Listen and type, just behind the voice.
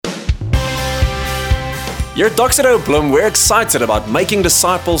Here at Doxa Bloem, we're excited about making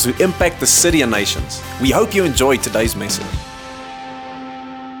disciples who impact the city and nations. We hope you enjoy today's message.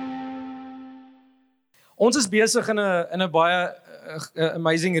 Ons is besig in 'n baie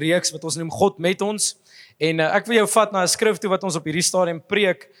amazing reeks wat ons noem God met ons. En ek wil jou vat na 'n skrif toe wat ons op hierdie stadium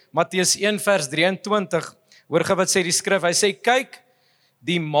preek, Matteus 1 vers 23. Hoor gou wat sê die skrif. Hy sê kyk,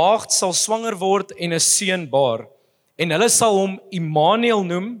 die maagd sal swanger word en 'n seun baar en hulle sal hom Immanuel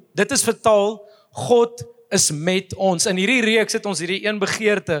noem. Dit is vertaal God is met ons. In hierdie reeks het ons hierdie een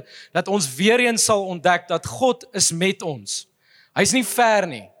begeerte dat ons weer eens sal ontdek dat God is met ons. Hy's nie ver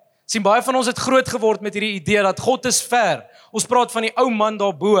nie. Sien, baie van ons het groot geword met hierdie idee dat God is ver. Ons praat van die ou man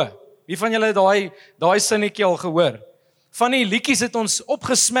daarbo. Wie van julle het daai sinnetjie al gehoor? Van die liedjies het ons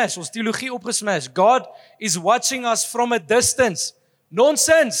opgesmash, ons teologie opgesmash. God is watching us from a distance.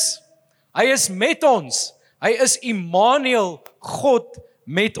 Nonsense. Hy is met ons. Hy is Immanuel, God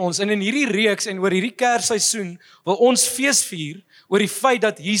met ons. En in hierdie reeks en oor hierdie Kersseisoen wil ons fees vier oor die feit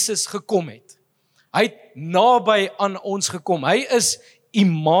dat Jesus gekom het. Hy het naby aan ons gekom. Hy is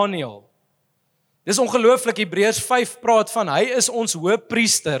Immanuel. Dis ongelooflik, Hebreërs 5 praat van, hy is ons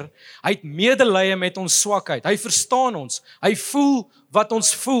hoëpriester, hy het medelee met ons swakheid, hy verstaan ons, hy voel wat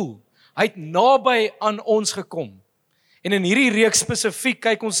ons voel, hy het naby aan ons gekom. En in hierdie reeks spesifiek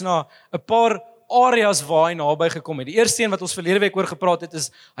kyk ons na 'n paar areas waar hy naby gekom het. Die eerste een wat ons verlede week oor gepraat het is,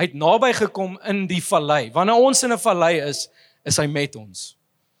 hy het naby gekom in die vallei. Wanneer ons in 'n vallei is hy met ons.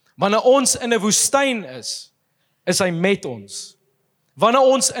 Wanneer ons in 'n woestyn is hy met ons. Wanneer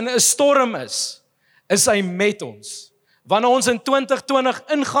ons in 'n storm is hy met ons. Wanneer ons in 2020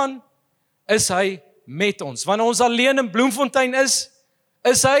 ingaan, is hy met ons. Wanneer ons alleen in Bloemfontein is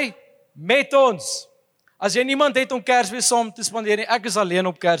hy met ons. As jy niemand het om Kersfees saam te spandeer nie, ek is alleen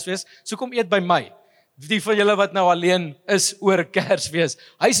op Kersfees, so kom eet by my. Die van julle wat nou alleen is oor Kersfees,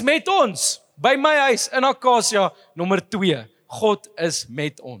 hy's met ons, by my huis, in Acacia, nommer 2. God is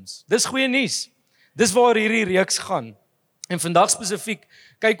met ons. Dis goeie nuus. Dis waar hierdie reeks gaan. En vandag spesifiek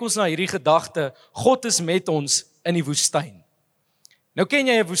kyk ons na hierdie gedagte, God is met ons in die woestyn. Nou ken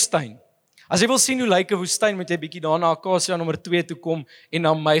jy 'n woestyn? As jy wil sien hoe lyk 'n woestyn, moet jy bietjie daar na Acacia nommer 2 toe kom en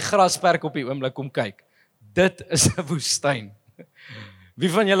na my grasperk op die oomblik kom kyk. Dit is 'n woestyn. Wie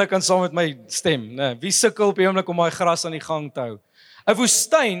van julle kan saam met my stem? Nee, wie sukkel op die oomblik om daai gras aan die gang te hou? 'n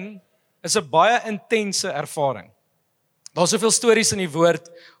Woestyn is 'n baie intense ervaring. Daar's soveel stories in die woord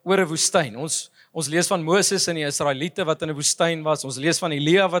oor 'n woestyn. Ons lees van Moses en die Israeliete wat in 'n woestyn was. Ons lees van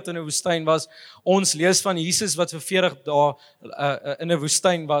Elia wat in 'n woestyn was. Ons lees van Jesus wat vir 40 dae in 'n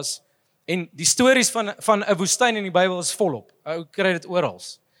woestyn was. En die stories van 'n woestyn in die Bybel is volop. Ou kry dit oral.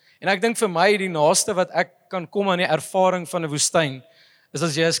 En ek dink vir my die naaste wat ek kan kom aan die ervaring van 'n woestyn is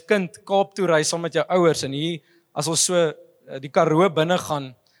as jy as kind Kaap toe ry saam met jou ouers en hier as ons so die Karoo binne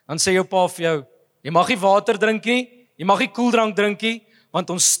gaan, dan sê jou pa vir jou, jy mag nie water drink nie, jy mag nie koeldrank drink nie, want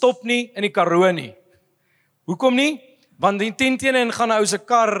ons stop nie in die Karoo nie. Hoekom nie? Want die teen gaan 'n ou se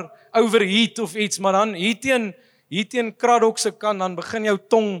kar overheat of iets, maar dan hier teen Kraddock se kant, dan begin jou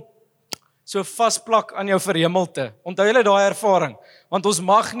tong so vasplak aan jou verhemelte. Onthou julle daai ervaring? Want ons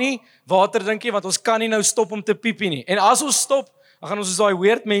mag nie water drink nie, want ons kan nie nou stop om te piepie nie. En as ons stop, dan gaan ons soos daai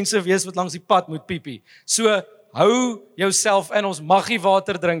weird mense wees wat langs die pad moet piepie. So hou jouself in, ons mag nie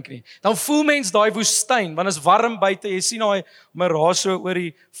water drink nie. Dan voel mens daai woestyn, want is warm buite, jy sien daai mirage so oor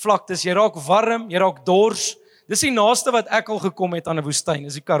die vlaktes, jy raak warm, jy raak dors. Dis die naaste wat ek al gekom het aan 'n woestyn,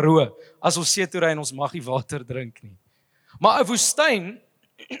 is die Karoo, as ons see toe ry en ons mag nie water drink nie. Maar 'n woestyn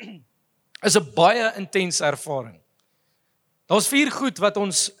is 'n baie intense ervaring. Daar's 4 goed wat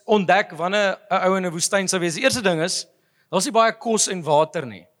ons ontdek wanneer 'n ou in 'n woestyn sou wees. Die eerste ding is, daar's nie baie kos en water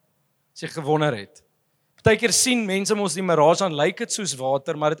nie, as jy gewonder het. Partykeer sien mense mos die mirage aan, lyk dit soos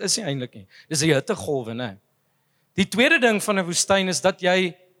water, maar dit is nie eintlik nie. Dis die hittegolwe, né? Die tweede ding van 'n woestyn is dat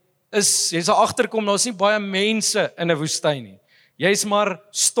jy sal agterkom, daar's nie baie mense in 'n woestyn nie. Jy's maar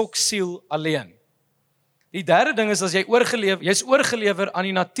stoksiel alleen. Die derde ding is as jy's oorgelewer aan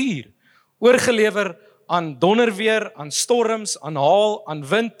die natuur, oorgelewer aan donderweer, aan storms, aan haal, aan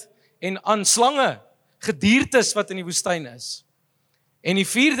wind en aan slange, gediertes wat in die woestyn is. En die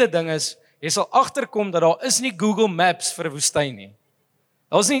vierde ding is, jy sal agterkom dat daar is nie Google Maps vir 'n woestyn nie.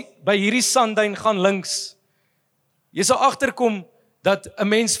 Daar's nie by hierdie sandduin gaan links. Jy sal agterkom dat 'n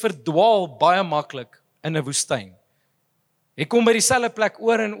mens verdwaal baie maklik in 'n woestyn. Jy kom by dieselfde plek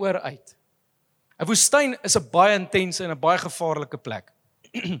oor en oor uit. 'n Woestyn is 'n baie intense en 'n baie gevaarlike plek.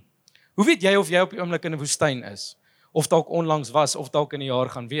 Hoe weet jy of jy op die oomblik in 'n woestyn is? Of dalk onlangs was, of dalk in 'n jaar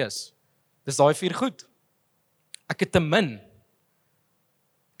gaan wees? Dis daai 4 goed. Ek het te min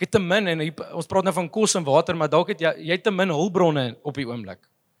en ons praat nou van kos en water, maar dalk het jy te min hulpbronne op die oomblik.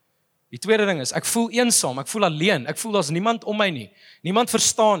 Die tweede ding is, ek voel eensaam, ek voel alleen, ek voel daar's niemand om my nie. Niemand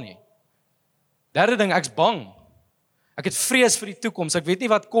verstaan nie. Derde ding, ek's bang. Ek het vrees vir die toekoms, ek weet nie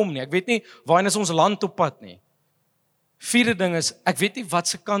wat kom nie, ek weet nie waarheen is ons land op pad nie. Vierde ding is, ek weet nie wat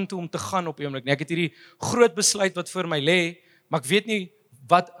se kant toe om te gaan op die oomblik nie. Ek het hierdie groot besluit wat voor my lê, maar ek weet nie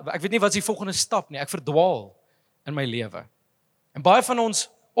wat is die volgende stap nie. Ek verdwaal in my lewe. En baie van ons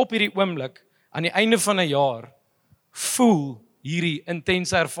op hierdie oomblik, aan die einde van 'n jaar, voel hierdie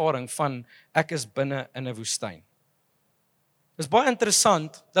intense ervaring van ek is binne in 'n woestyn. Dit is baie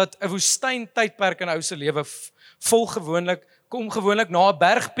interessant dat 'n woestyn tydperk in 'n ou se lewe kom gewoonlik na 'n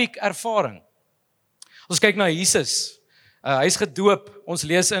bergpiek ervaring. Ons kyk na Jesus. Hy's gedoop. Ons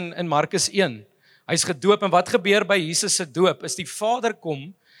lees in Markus 1. Hy's gedoop en wat gebeur by Jesus se doop is die Vader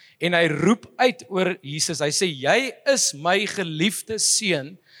kom en hy roep uit oor Jesus. Hy sê jy is my geliefde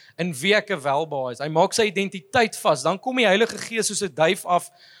seun in wie ek welbehaag is. Hy maak sy identiteit vas. Dan kom die Heilige Gees soos 'n duif af.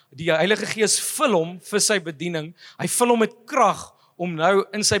 Die Heilige Gees vul hom vir sy bediening. Hy vul hom met krag om nou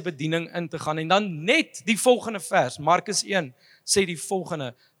in sy bediening in te gaan. En dan net die volgende vers, Markus 1, sê die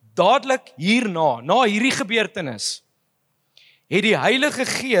volgende: dadelik hierna, na hierdie gebeurtenis, het die Heilige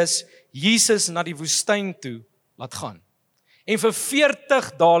Gees Jesus na die woestyn toe laat gaan. En vir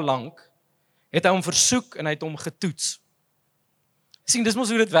 40 dae lank het hy hom versoek en hy het hom getoets. Sien, dis mos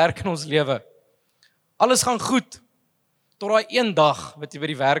hoe dit werk in ons lewe. Alles gaan goed, tot daai een dag wat jy by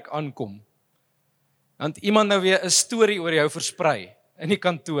die werk aankom. Want iemand nou weer 'n storie oor jou versprei in die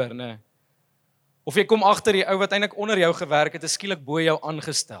kantoor, né? Of jy kom agter die ou wat eintlik onder jou gewerk het, is skielik bo jou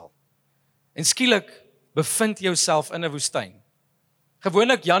aangestel. En skielik bevind jy jouself in 'n woestyn.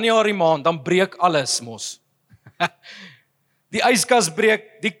 Gewoonlik Januarie maand, dan breek alles mos. Die yskas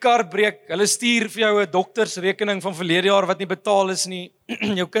breek, die kar breek, hulle stuur vir jou 'n doktersrekening van verlede jaar wat nie betaal is nie.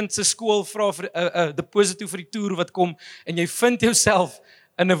 Jou kind se skool vra vir 'n deposito vir die toer wat kom en jy vind jouself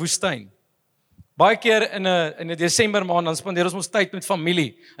in 'n woestyn. Baie keer in 'n Desember maand dan spandeer ons tyd met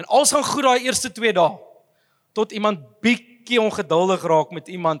familie. En alles gaan goed daai eerste 2 dae. Tot iemand bietjie ongeduldig raak met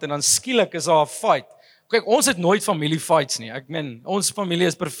iemand en dan skielik is daar 'n fight. Kyk, ons het nooit familie fights nie. Ek meen, ons familie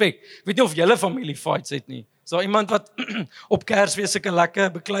is perfek. Ek weet nie of julle familie fights het nie. Is daar iemand wat op Kersfees sulke lekker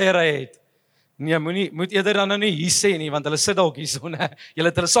bekleierery het? Nee, moet eerder dan nou nie hier sê nie, want hulle sit dalk hier so, nee. Julle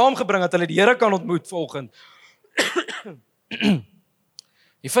het hulle saamgebring dat hulle die Here kan ontmoet volgend.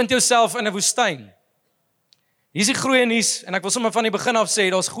 Jy vind jouself in 'n woestyn. Hier is die goeie nuus en ek wil sommer van die begin af sê,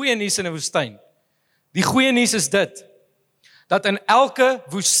 daar's goeie nuus in 'n woestyn. Die goeie nuus is dit, dat in elke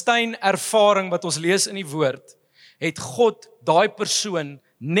woestyn ervaring wat ons lees in die woord, het God daai persoon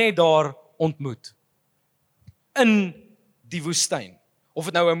net daar ontmoet. In die woestyn. Of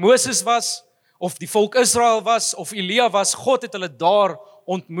dit nou 'n Moses was, of die volk Israel was, of Elia was, God het hulle daar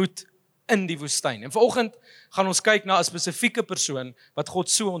ontmoet in die woestyn. En vanoggend gaan ons kyk na 'n spesifieke persoon wat God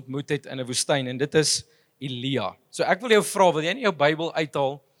so ontmoet het in 'n woestyn, en dit is Elia. So ek wil jou vra, wil jy nie jou Bybel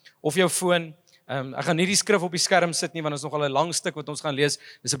uithaal of jou foon? Ek gaan nie die skrif op die skerm sit nie, want ons nogal 'n lang stuk wat ons gaan lees.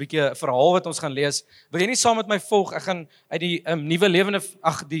 Dis 'n bietjie 'n verhaal wat ons gaan lees. Wil jy nie saam met my volg? Ek gaan uit die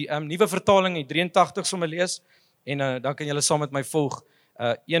nuwe vertaling, die 83 sommer lees, en dan kan julle saam met my volg.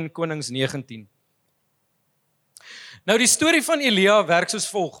 1 Konings 19. Nou die storie van Elia werk soos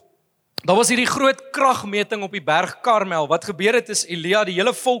volg. Daar was hierdie groot kragmeting op die berg Karmel. Wat gebeur het is Elia die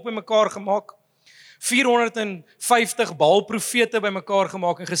hele volk bymekaar gemaak. 450 Baal-profete bymekaar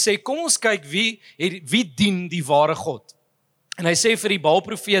gemaak en gesê, kom ons kyk wie dien die ware God. En hy sê vir die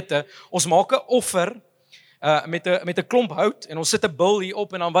Baal-profete, ons maak 'n offer met 'n klomp hout en ons sit 'n bul hier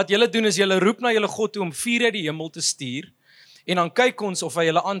op, en dan wat julle doen is julle roep na julle God toe om vuur uit die hemel te stuur, en dan kyk ons of hy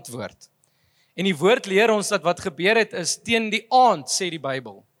julle antwoord. En die woord leer ons dat wat gebeur het is teen die aand, sê die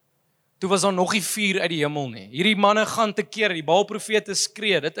Bybel. Toe was daar nog nie vuur uit die hemel nie. Hierdie manne gaan te keer, die Baal-profete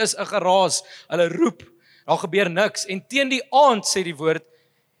skree, dit is 'n geraas, hulle roep, daar gebeur niks. En teen die aand, sê die woord,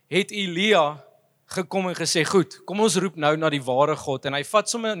 het Elia gekom en gesê, goed, kom ons roep nou na die ware God. En hy vat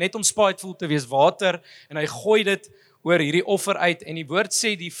sommer net om spiteful te wees water, en hy gooi dit oor hierdie offer uit, en die woord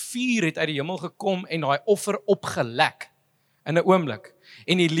sê die vuur het uit die hemel gekom en daai offer opgelek in 'n oomblik.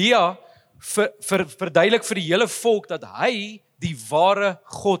 En Elia verduidelik vir die hele volk dat hy die ware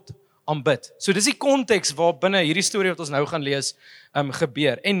God aanbid. So dis die konteks waar binne hierdie storie wat ons nou gaan lees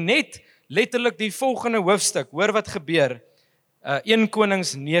gebeur. En net letterlik die volgende hoofstuk, hoor wat gebeur. 1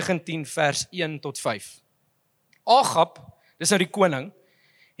 Konings 19 vers 1 tot 5. Agab, dis nou die koning,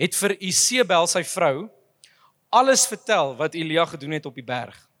 het vir Isebel sy vrou alles vertel wat Elia gedoen het op die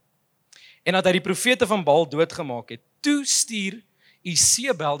berg. En dat hy die profete van Baal doodgemaak het. Toe stuur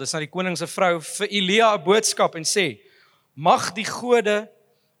Isebel, dis nou die koning se vrou, vir Elia 'n boodskap en sê, mag die gode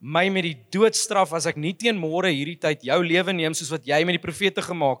my met die doodstraf as ek nie teen môre hierdie tyd jou lewe neem soos wat jy met die profete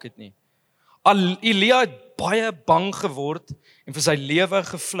gemaak het nie. Elia het baie bang geword en vir sy lewe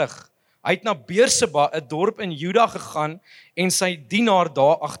gevlug. Hy het na Beerseba, 'n dorp in Juda gegaan en sy dienaar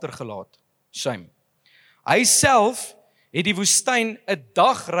daar agtergelaat. Shame. Hy self het die woestyn 'n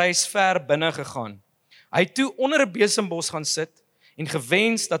dagreis ver binne gegaan. Hy het toe onder 'n besembos gaan sit en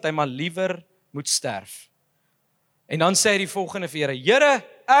gewens dat hy maar liewer moet sterf. En dan sê hy die volgende vir Here: Here,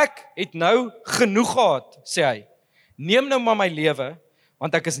 ek het nou genoeg gehad, sê hy. Neem nou maar my lewe,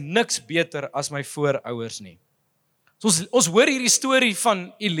 want ek is niks beter as my voorouers nie. So ons hoor hierdie storie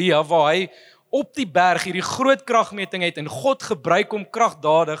van Elia waar hy op die berg hierdie groot kragmeting het en God gebruik hom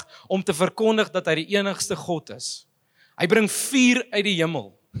kragdadig om te verkondig dat hy die enigste God is. Hy bring vuur uit die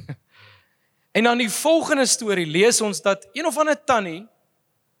hemel. En dan die volgende storie lees ons dat een of ander tannie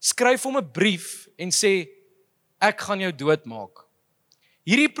skryf hom 'n brief en sê, ek gaan jou doodmaak.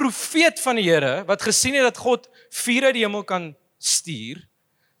 Hierdie profeet van die Here, wat gesien het dat God vuur uit die hemel kan stuur,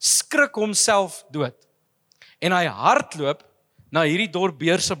 skrik homself dood. En hy hardloop na hierdie dorp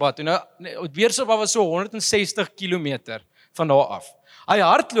Beerseba toe. Nou, Beerseba was so 160 km van daar af. Hy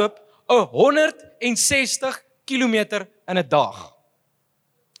hardloop 160 km in 'n dag.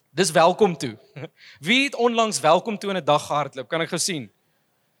 Dis welkom toe. Wie het onlangs welkom toe in 'n dag gehardloop? Kan ek gou sien?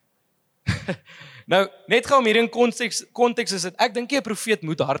 Nou, net gou om hier in konteks is dit, ek dink nie 'n profeet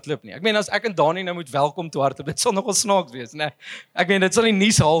moet hardloop nie. Ek meen as ek en Dani nou moet welkom toe hardloop, dit sal nogal snaaks wees, né? Ek meen dit sal die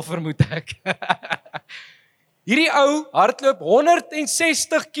nuus haal, vermoed ek. Hierdie ou hardloop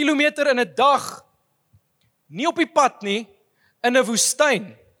 160 km in 'n dag. Nie op die pad nie, in 'n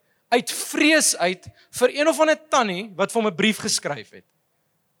woestyn. Uit vrees uit vir een of ander tannie wat vir hom 'n brief geskryf het.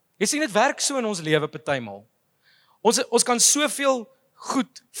 Jy sien, dit werk so in ons lewe partymal. Ons kan soveel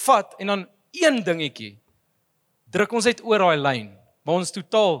goed vat en dan een dingetjie druk ons uit oor daai lyn, waar ons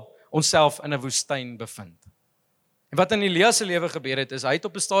totaal onsself in 'n woestyn bevind. En wat in Elia se lewe gebeur het, is hy het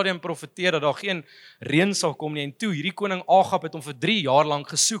op 'n stadium profeteer dat daar geen reën sal kom nie, en toe hierdie koning Agab het hom vir 3 jaar lank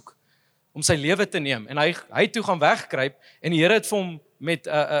gesoek om sy lewe te neem, en hy toe gaan wegkruip, en die Here het vir hom met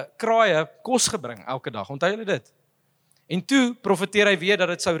kraaie kos gebring elke dag. Onthou julle dit? En toe profeteer hy weer dat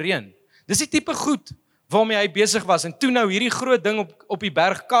dit sou reën. Dis die tipe goed waarmee hy besig was, en toe nou hierdie groot ding op die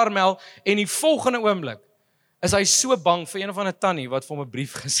berg Karmel, en die volgende oomblik is hy so bang vir een of ander tannie wat vir hom 'n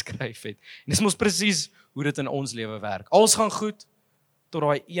brief geskryf het. En dis mos presies hoe dit in ons lewe werk. Alles gaan goed tot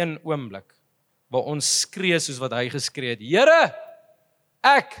daai een oomblik waar ons skree soos wat hy geskree het: Here,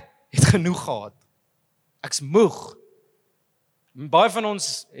 ek het genoeg gehad. Ek's moeg. En baie van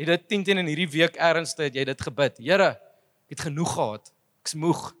ons het dit 10 in hierdie week ernstig het jy dit gebid: Here, ek het genoeg gehad. Ek's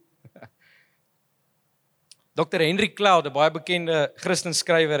moeg. Dr. Henry Cloud, 'n baie bekende Christen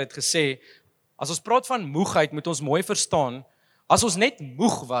skrywer, het gesê, as ons praat van moegheid, moet ons mooi verstaan, as ons net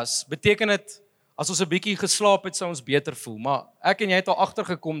moeg was, beteken dit, as ons 'n bietjie geslaap het, sou ons beter voel. Maar ek en jy het al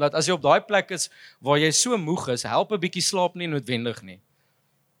agtergekom dat as jy op daai plek is waar jy so moeg is, help 'n bietjie slaap nie noodwendig nie.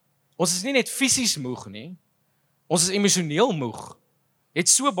 Ons is nie net fisies moeg nie, ons is emosioneel moeg. Jy het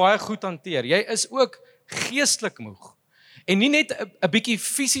so baie goed hanteer. Jy is ook geestelik moeg. En nie net 'n bietjie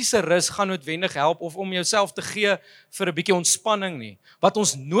fisiese rus gaan noodwendig help of om jouself te gee vir 'n bietjie ontspanning nie. Wat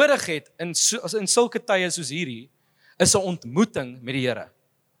ons nodig het in sulke tye soos hierdie, is 'n ontmoeting met die Here.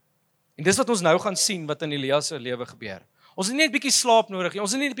 En dis wat ons nou gaan sien wat in Elia se lewe gebeur. Ons het nie net 'n bietjie slaap nodig nie,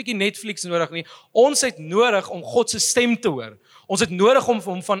 ons het nie net 'n bietjie Netflix nodig nie. Ons het nodig om God se stem te hoor. Ons het nodig om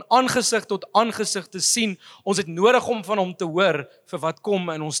hom van aangesig tot aangesig te sien. Ons het nodig om van hom te hoor vir wat kom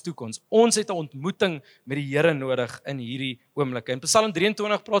in ons toekoms. Ons het 'n ontmoeting met die Here nodig in hierdie oomblikke. En Psalm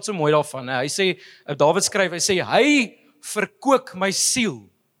 23 praat so mooi daarvan. Hy sê, Dawid skryf, hy sê, hy verkook my siel.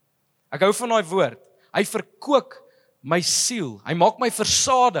 Ek hou van daai woord. Hy verkook my siel. Hy maak my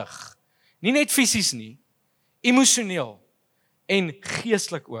versadig. Nie net fisies nie, emosioneel en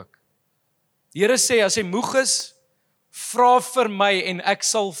geestelik ook. Die Here sê, as jy moeg is, vra vir my en ek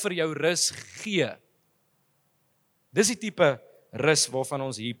sal vir jou rus gee. Dis die tipe rus waarvan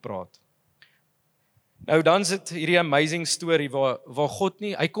ons hier praat. Nou dan sit hierdie amazing story waar God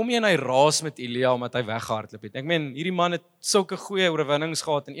nie, hy kom nie en hy raas met Elia omdat hy weggehardloop het. Ek meen, hierdie man het sulke goeie oorwinnings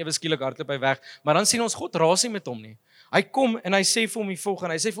gehad en ewe skielik hardloop hy weg, maar dan sien ons God raas nie met hom nie. Hy kom en hy sê vir hom die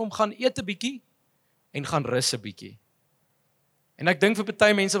volgende, hy sê vir hom, gaan eet 'n bietjie en gaan rus 'n bietjie. En ek dink vir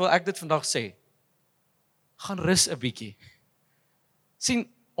party mense wil ek dit vandag sê, gaan rus 'n bietjie. Sien,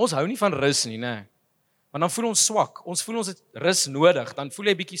 ons hou nie van rus nie, né? Want dan voel ons swak, ons voel ons het rus nodig, dan voel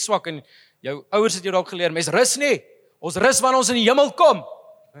jy bietjie swak en jou ouers het jou dalk geleer, mens rus nie, ons rus wanneer ons in die hemel kom.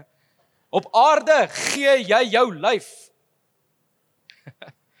 Op aarde gee jy jou lyf.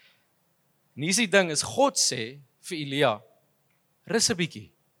 En hier is die ding, is God sê vir Elia, rus 'n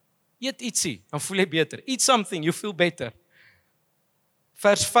bietjie, eet ietsie, dan voel jy beter, eat something, you feel better.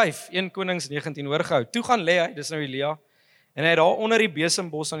 vers 5, 1 Konings 19, hoor gehou. Toe gaan lê hy, dis nou Elia, en hy het daar onder die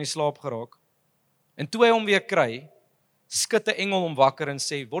besembos aan die slaap geraak. En toe hy hom weer kry, skud 'n engel hom wakker en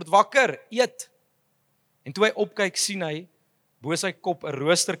sê, word wakker, eet. En toe hy opkyk, sien hy bo sy kop 'n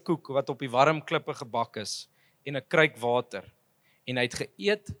roosterkoek wat op die warm klippe gebak is en 'n kruik water. En hy het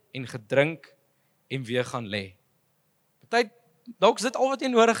geëet en gedrink en weer gaan lê. Dalk is dit al wat jy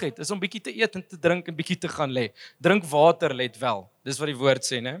nodig het, is om bietjie te eet en te drink en bietjie te gaan lê. Drink water, let wel. Dis wat die woord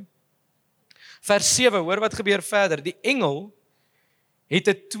sê, né? Vers 7, hoor wat gebeur verder. Die engel het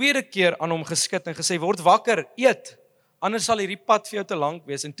 'n tweede keer aan hom geskit en gesê, word wakker, eet, anders sal hierdie pad vir jou te lank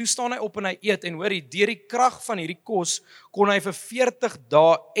wees. En toe staan hy op en hy eet, en hoor jy, deur die krag van hierdie kos, kon hy vir 40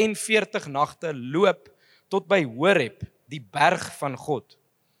 dae en 40 nagte loop, tot by Horeb, die berg van God.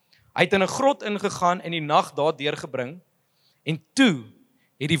 Hy het in 'n grot ingegaan en die nag daar deurgebring, en toe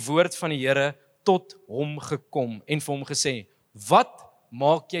het die woord van die Here tot hom gekom, en vir hom gesê, wat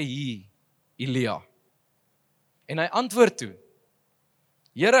maak jy hier, Elia? En hy antwoord toe,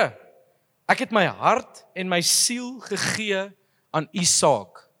 Here, ek het my hart en my siel gegee aan u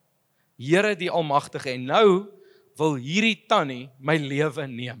saak, Here die Almagtige, en nou wil hierdie tannie my lewe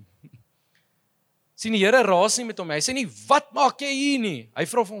neem. Sien, die Here raas nie met hom, hy sê nie, wat maak jy hier nie? Hy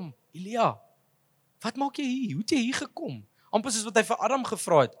vra vir hom, Elia, wat maak jy hier? Hoe het jy hier gekom? Amper soos wat hy vir Adam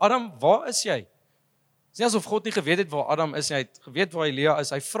gevra het, Adam, waar is jy? Dis nie asof God nie geweet het waar Adam is, hy het geweet waar Elia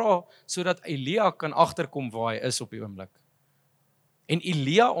is, hy vra sodat Elia kan agterkom waar hy is op die oomblik. En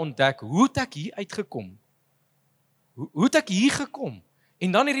Elia ontdek, hoe het ek hier uitgekom? Hoe het ek hier gekom?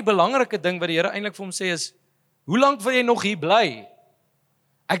 En dan hierdie belangrike ding wat die Here eintlik vir hom sê is, hoe lank wil jy nog hier bly?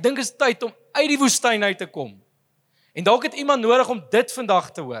 Ek dink is tyd om uit die woestyn uit te kom. En dalk het iemand nodig om dit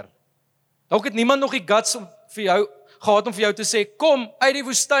vandag te hoor. Dalk het niemand nog die guts om vir jou gehad om vir jou te sê, kom uit die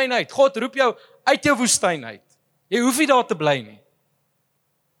woestyn uit. God roep jou uit jou woestyn uit. Jy hoef nie daar te bly nie.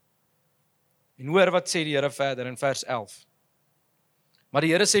 En hoor wat sê die Here verder in vers 11. Maar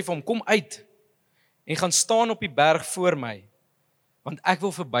die Here sê vir hom, kom uit en gaan staan op die berg voor my, want ek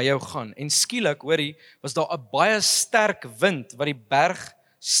wil verby jou gaan. En skielik, hoorie, was daar 'n baie sterk wind wat die berg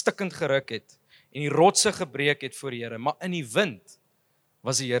stikkend geruk het en die rotse gebreek het voor die Here, maar in die wind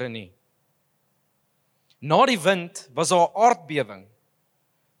was die Here nie. Na die wind was daar 'n aardbewing,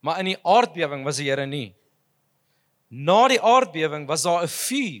 maar in die aardbewing was die Here nie. Na die aardbewing was daar 'n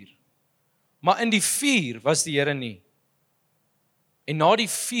vuur, maar in die vuur was die Here nie. En na die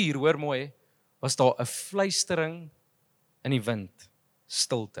vuur, hoor mooi, was daar 'n fluistering in die wind,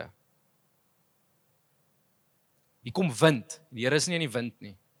 stilte. Hier kom wind, die Here is nie in die wind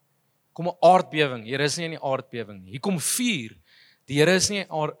nie. Kom 'n aardbewing, die Here is nie in die aardbewing nie. Hier kom vuur, die Here is nie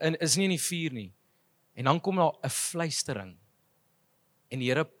in die vuur nie. En dan kom daar 'n fluistering. En die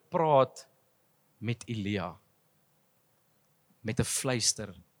Here praat met Elia. Met 'n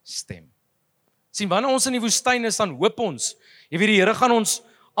fluisterstem. Sien, wanneer ons in die woestyn is, dan hoop ons. Jy weet, die Here gaan ons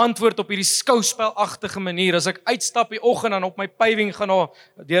antwoord op hierdie skouspelagtige manier. As ek uitstap die oggend en op my paving gaan daar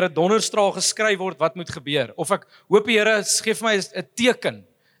deur 'n donderstraal geskryf word wat moet gebeur. Of ek hoop die Here gee vir my 'n teken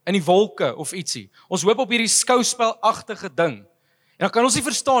in die wolke of ietsie. Ons hoop op hierdie skouspelagtige ding. En dan kan ons nie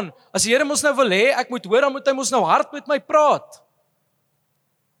verstaan, as die Here mos nou wil hê ek moet hoor, dan moet hy mos nou hard met my praat.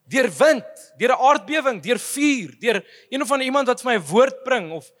 Deur wind, deur 'n aardbewing, deur vuur, deur een of ander iemand wat vir my 'n woord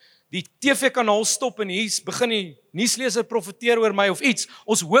bring, of die TV-kanaal stop en hier begin die nuusleser profeteer oor my of iets.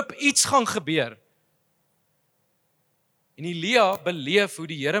 Ons hoop iets gaan gebeur. En Elia beleef hoe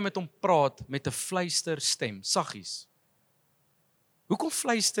die Here met hom praat met 'n fluisterstem, saggies. Hoekom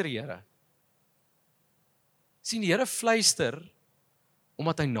fluister die Here? Sien, die Here fluister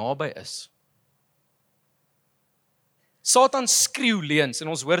omdat hy naby is. Satan skreeu leuns en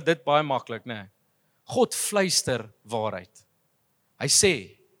ons hoor dit baie maklik, né? God fluister waarheid. Hy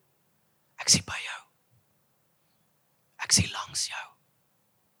sê, ek sien by jou. Ek sien langs jou.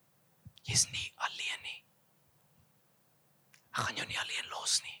 Jy's nie alleen nie. Ek gaan jou nie alleen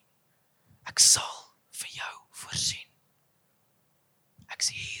los nie. Ek sal vir jou voorsien. Ek's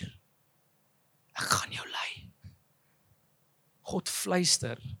hier. Ek gaan jou lei. God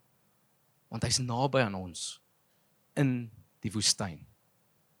fluister, want hy's naby aan ons in die woestyn.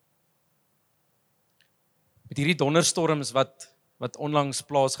 Met hierdie donderstorms wat onlangs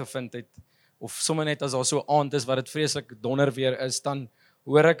plaasgevind het, of sommer net as daar so aand is wat dit vreeslik donder weer is, dan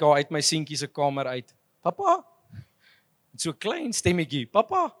hoor ek haar uit my seentjie se kamer uit. Papa, met so 'n klein stemmetjie,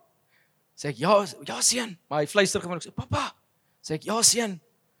 papa. Sê ek, ja seun, maar hy fluister gewoonlik so, papa. Sê ek, ja seun.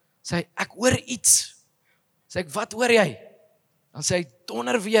 Sê hy, ek hoor iets. Sê ek, wat hoor jy? Dan sê hy,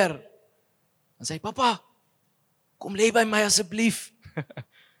 donder weer. Dan sê hy, papa, kom lê by my asseblief.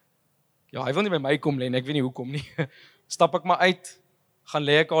 Ja, hy wil nie by my kom lê, ek weet nie hoekom nie. Stap ek maar uit, gaan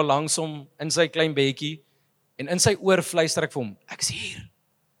lê ek al langs hom in sy klein bedjie en in sy oor fluister ek vir hom, ek's hier.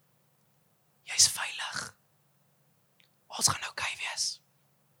 Jy's veilig. Ons gaan okay wees.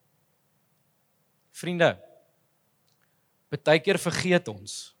 Vriende, baie keer vergeet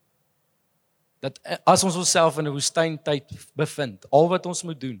ons dat as ons onsself in 'n woestyntyd bevind, al wat ons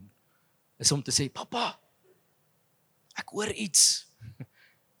moet doen is om te sê, Papa, ek hoor iets.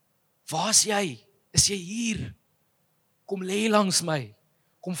 Waar is jy? Is jy hier? Kom lê langs my.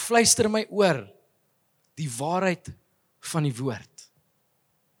 Kom fluister my oor die waarheid van die woord.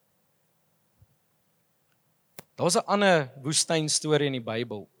 Daar's 'n ander woestyn storie in die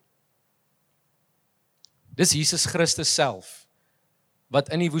Bybel. Dis Jesus Christus self wat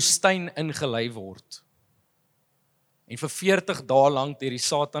in die woestyn ingelei word en vir 40 dae lank deur die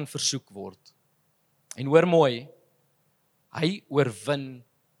Satan versoek word. En hoor mooi, hy oorwin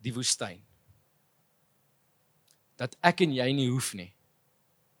die woestyn. Dat ek en jy nie hoef nie.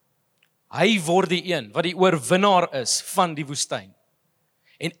 Hy word die een wat die oorwinnaar is van die woestyn.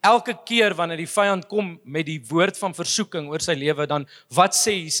 En elke keer wanneer die vyand kom met die woord van versoeking oor sy lewe, dan wat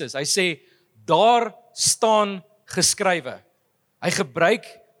sê Jesus? Hy sê, daar staan geskrywe. Hy gebruik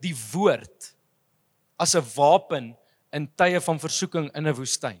die woord as 'n wapen in tye van versoeking in 'n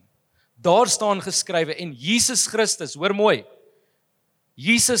woestyn. Daar staan geskrywe en Jesus Christus, hoor mooi,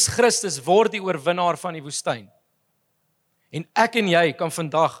 Jesus Christus word die oorwinnaar van die woestyn. En ek en jy kan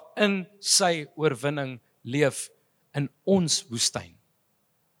vandag in sy oorwinning leef in ons woestyn.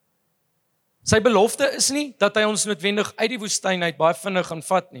 Sy belofte is nie dat hy ons noodwendig uit die woestyn uit baie vinnig gaan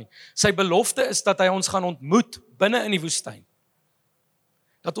vat nie. Sy belofte is dat hy ons gaan ontmoet binne in die woestyn.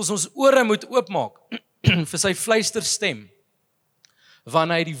 Dat ons ore moet oopmaak vir sy fluisterstem,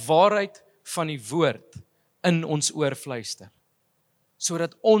 wanneer hy die waarheid van die woord in ons oor fluister,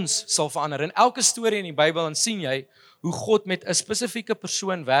 sodat ons sal verander. In elke storie in die Bybel dan sien jy hoe God met 'n spesifieke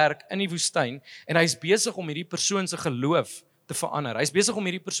persoon werk in die woestyn en hy's besig om hierdie persoon se geloof te verander. Hy's besig om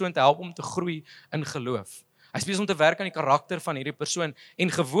hierdie persoon te help om te groei in geloof. Hy's besig om te werk aan die karakter van hierdie persoon en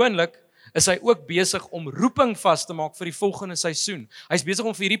gewoonlik is hy ook besig om roeping vas te maak vir die volgende seisoen. Hy's besig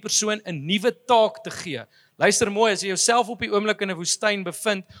om vir hierdie persoon 'n nuwe taak te gee. Luister mooi, as jy jouself op die oomblik in 'n woestyn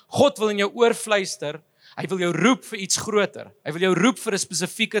bevind, God wil in jou oor fluister, hy wil jou roep vir iets groter. Hy wil jou roep vir 'n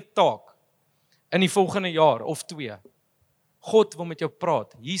spesifieke taak in die volgende jaar of 2. God wil met jou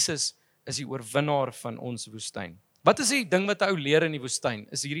praat. Jesus is die oorwinnaar van ons woestyn. Wat is die ding wat 'n ou leer in die woestyn?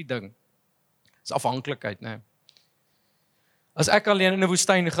 Is hierdie ding. Dis afhanklikheid, né? As ek alleen in 'n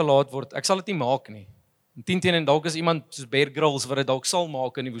woestyn gelaat word, ek sal dit nie maak nie. 10 teen 1 dalk is iemand soos Bear Grylls wat dit dalk sal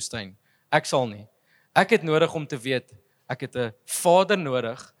maak in die woestyn. Ek sal nie. Ek het nodig om te weet, ek het 'n Vader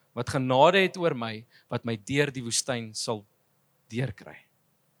nodig wat genade het oor my, wat my deur die woestyn sal deurkry.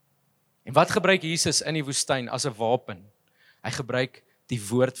 En wat gebruik Jesus in die woestyn as 'n wapen? Hy gebruik die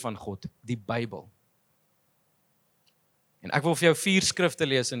woord van God, die Bybel. En ek wil vir jou 4 skrifte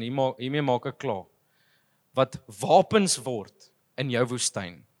lees en hiermee maak ek klaar. Wat wapens word in jou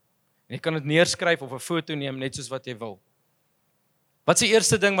woestyn. En jy kan dit neerskryf of 'n foto neem net soos wat jy wil. Wat is die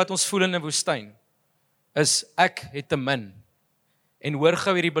eerste ding wat ons voel in 'n woestyn? Is ek het te min. En hoor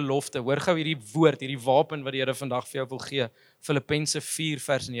gou hierdie belofte, hoor gou hierdie woord, hierdie wapen wat die Here vandag vir jou wil gee. Filippense 4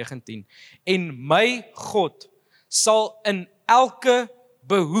 vers 19. En my God sal in elke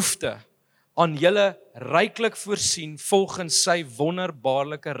behoefte aan julle ryklik voorsien volgens sy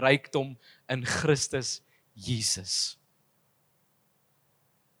wonderbaarlike rykdom in Christus Jesus.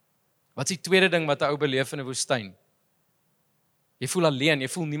 Wat is die tweede ding wat 'n ou beleef in 'n woestyn? Jy voel alleen, jy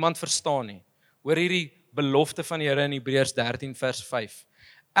voel niemand verstaan nie. Hoor hierdie belofte van die Here in Hebreërs 13 vers 5.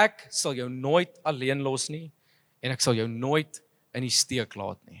 Ek sal jou nooit alleen los nie en ek sal jou nooit in die steek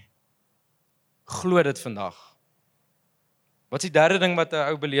laat nie. Glo dit vandag. Wat is die derde ding wat 'n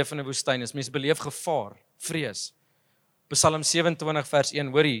ou beleef in 'n woestyn is? Mense beleef gevaar, vrees. Psalm 27 vers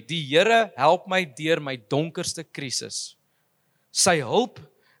 1, hoorie, die Here help my deur my donkerste krisis. Sy hulp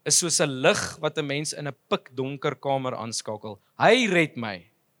is soos 'n lig wat 'n mens in 'n pikdonker kamer aanskakel. Hy red my.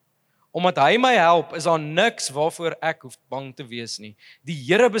 Omdat hy my help, is daar niks waarvoor ek hoef bang te wees nie. Die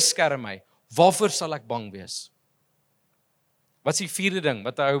Here beskerm my. Waarvoor sal ek bang wees? Wat is die vierde ding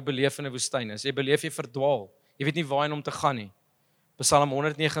wat 'n ou beleef in 'n woestyn is? Jy beleef jy verdwaal. Jy weet nie waarheen om te gaan nie. Psalm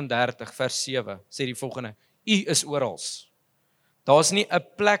 139 vers 7 sê die volgende: U is oral. Daar's nie 'n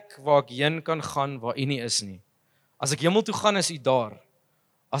plek waar ek heen kan gaan waar U nie is nie. As ek hemel toe gaan, is U daar.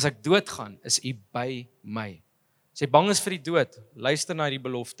 As ek dood gaan, is U by my. As jy bang is vir die dood, luister na die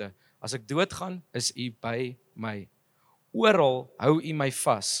belofte. As ek dood gaan, is U by my. Oral hou U my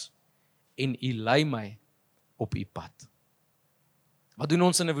vas en U lei my op U pad. Wat doen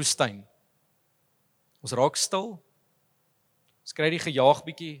ons in 'n woestyn? Ons raak stil. Ons kry die gejaag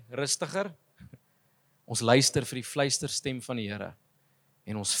bietjie rustiger. Ons luister vir die fluisterstem van die Here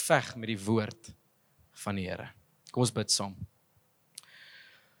en ons veg met die woord van die Here. Kom ons bid saam.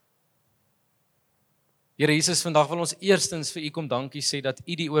 Here Jesus, vandag wil ons eerstens vir U kom dankie sê dat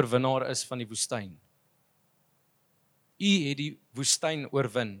U die oorwinnaar is van die woestyn. U het die woestyn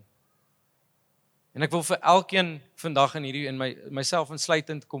oorwin. En ek wil vir elkeen vandag in myself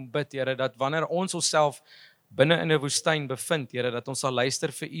insluitend kom bid, Here, dat wanneer ons onsself binne in 'n woestyn bevind, Here, dat ons sal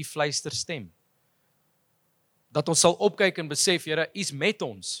luister vir U fluisterstem. Dat ons sal opkyk en besef, Here, U's met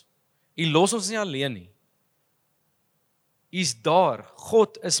ons. U los ons nie alleen nie. U's daar.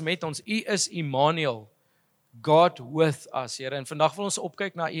 God is met ons. U is Immanuel. God with us, Here. En vandag wil ons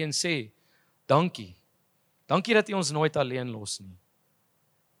opkyk na U en sê, dankie. Dankie dat U ons nooit alleen los nie.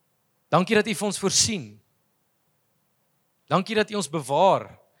 Dankie dat U vir ons voorsien. Dankie dat U ons bewaar.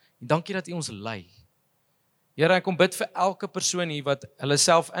 En dankie dat U ons lei. Here, ek kom bid vir elke persoon hier wat hulle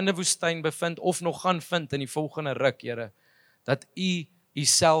self in 'n woestyn bevind of nog gaan vind in die volgende ruk, Here, dat U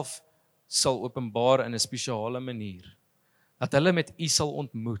Uself sal openbaar in 'n spesiale manier. Dat hulle met U sal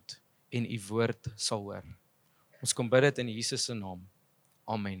ontmoet en U woord sal hoor. Ons kom bid dit in Jesus se naam.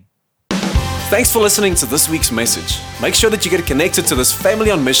 Amen. Thanks for listening to this week's message. Make sure that you get connected to this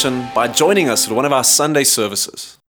family on mission by joining us at one of our Sunday services.